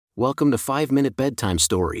Welcome to 5-Minute Bedtime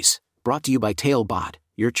Stories, brought to you by Talebot,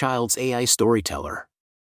 your child's AI storyteller.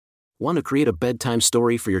 Want to create a bedtime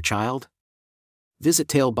story for your child? Visit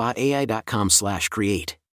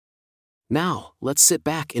talebotai.com/create. Now, let's sit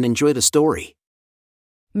back and enjoy the story.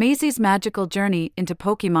 Maisie's Magical Journey into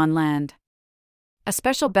Pokémon Land. A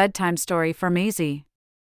special bedtime story for Maisie.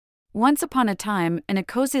 Once upon a time, in a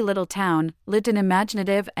cozy little town, lived an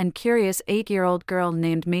imaginative and curious 8-year-old girl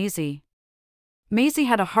named Maisie. Maisie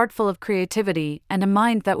had a heart full of creativity and a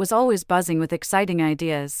mind that was always buzzing with exciting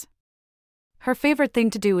ideas. Her favorite thing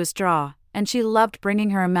to do was draw, and she loved bringing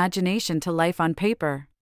her imagination to life on paper.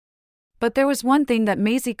 But there was one thing that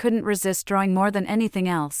Maisie couldn't resist drawing more than anything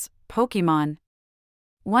else: Pokémon.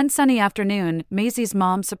 One sunny afternoon, Maisie's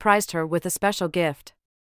mom surprised her with a special gift.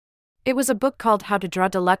 It was a book called How to Draw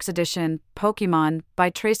Deluxe Edition, Pokémon, by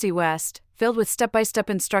Tracy West, filled with step-by-step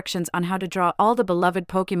instructions on how to draw all the beloved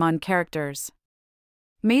Pokémon characters.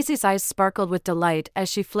 Maisie's eyes sparkled with delight as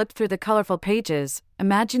she flipped through the colorful pages,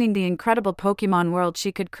 imagining the incredible Pokémon world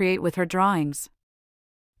she could create with her drawings.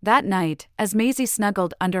 That night, as Maisie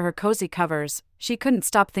snuggled under her cozy covers, she couldn't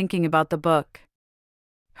stop thinking about the book.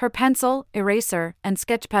 Her pencil, eraser, and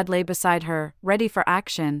sketchpad lay beside her, ready for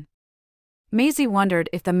action. Maisie wondered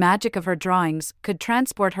if the magic of her drawings could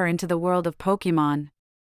transport her into the world of Pokémon.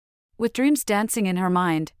 With dreams dancing in her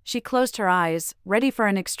mind, she closed her eyes, ready for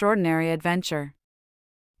an extraordinary adventure.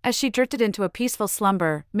 As she drifted into a peaceful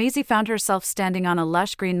slumber, Maisie found herself standing on a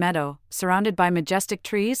lush green meadow, surrounded by majestic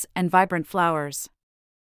trees and vibrant flowers.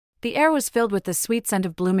 The air was filled with the sweet scent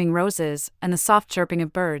of blooming roses and the soft chirping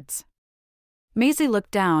of birds. Maisie looked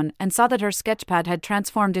down and saw that her sketchpad had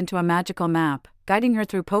transformed into a magical map, guiding her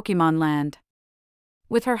through Pokémon Land.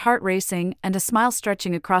 With her heart racing and a smile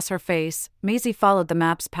stretching across her face, Maisie followed the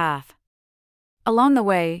map's path. Along the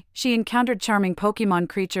way, she encountered charming Pokémon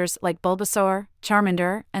creatures like Bulbasaur,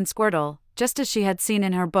 Charmander, and Squirtle, just as she had seen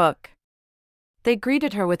in her book. They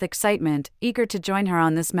greeted her with excitement, eager to join her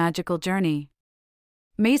on this magical journey.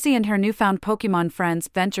 Maisie and her newfound Pokémon friends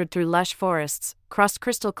ventured through lush forests, crossed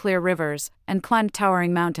crystal-clear rivers, and climbed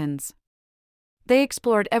towering mountains. They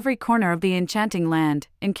explored every corner of the enchanting land,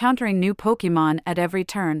 encountering new Pokémon at every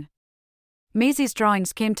turn. Maisie's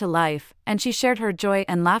drawings came to life, and she shared her joy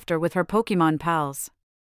and laughter with her Pokémon pals.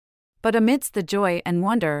 But amidst the joy and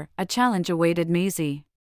wonder, a challenge awaited Maisie.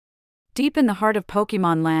 Deep in the heart of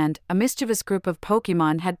Pokémon Land, a mischievous group of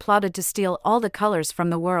Pokémon had plotted to steal all the colors from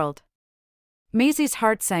the world. Maisie's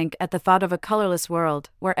heart sank at the thought of a colorless world,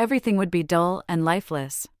 where everything would be dull and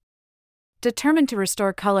lifeless. Determined to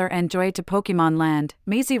restore color and joy to Pokémon Land,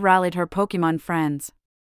 Maisie rallied her Pokémon friends.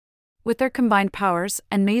 With their combined powers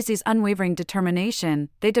and Maisie's unwavering determination,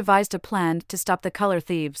 they devised a plan to stop the color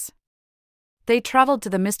thieves. They traveled to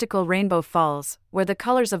the mystical Rainbow Falls, where the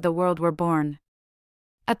colors of the world were born.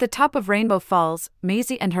 At the top of Rainbow Falls,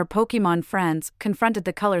 Maisie and her Pokémon friends confronted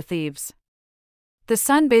the color thieves. The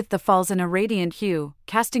sun bathed the falls in a radiant hue,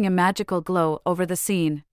 casting a magical glow over the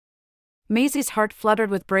scene. Maisie's heart fluttered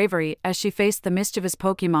with bravery as she faced the mischievous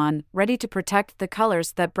Pokémon, ready to protect the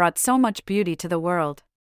colors that brought so much beauty to the world.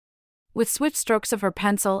 With swift strokes of her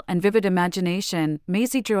pencil and vivid imagination,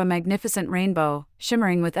 Maisie drew a magnificent rainbow,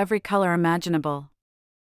 shimmering with every color imaginable.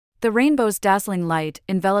 The rainbow's dazzling light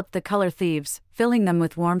enveloped the color thieves, filling them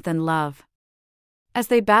with warmth and love. As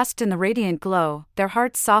they basked in the radiant glow, their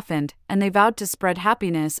hearts softened, and they vowed to spread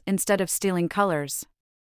happiness instead of stealing colors.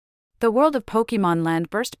 The world of Pokémon Land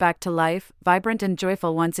burst back to life, vibrant and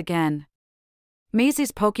joyful once again.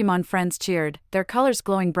 Maisie's Pokémon friends cheered, their colors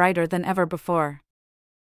glowing brighter than ever before.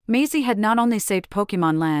 Maisie had not only saved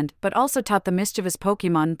Pokémon Land but also taught the mischievous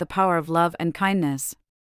Pokémon the power of love and kindness.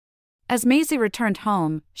 As Maisie returned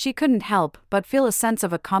home, she couldn't help but feel a sense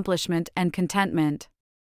of accomplishment and contentment.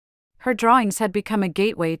 Her drawings had become a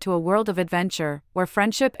gateway to a world of adventure, where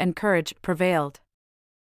friendship and courage prevailed.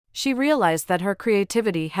 She realized that her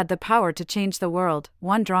creativity had the power to change the world,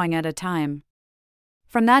 one drawing at a time.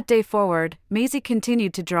 From that day forward, Maisie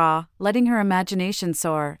continued to draw, letting her imagination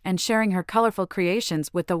soar and sharing her colorful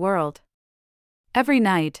creations with the world. Every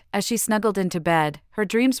night, as she snuggled into bed, her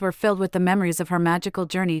dreams were filled with the memories of her magical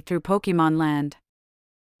journey through Pokémon Land.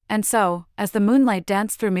 And so, as the moonlight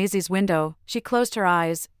danced through Maisie's window, she closed her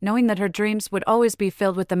eyes, knowing that her dreams would always be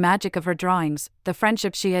filled with the magic of her drawings, the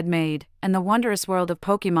friendships she had made, and the wondrous world of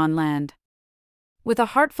Pokémon Land. With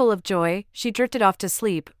a heart full of joy, she drifted off to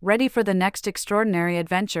sleep, ready for the next extraordinary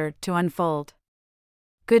adventure to unfold.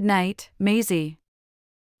 Good night, Maisie.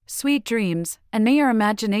 Sweet dreams, and may your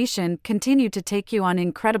imagination continue to take you on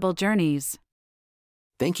incredible journeys.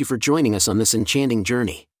 Thank you for joining us on this enchanting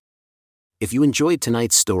journey. If you enjoyed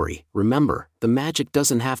tonight's story, remember, the magic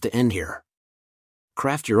doesn't have to end here.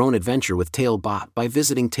 Craft your own adventure with Talebot by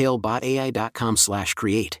visiting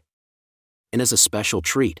talebotai.com/create. And as a special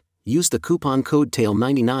treat, use the coupon code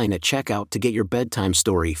TALE99 at checkout to get your bedtime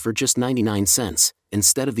story for just 99 cents,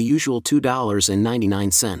 instead of the usual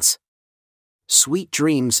 $2.99. Sweet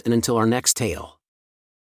dreams, and until our next tale.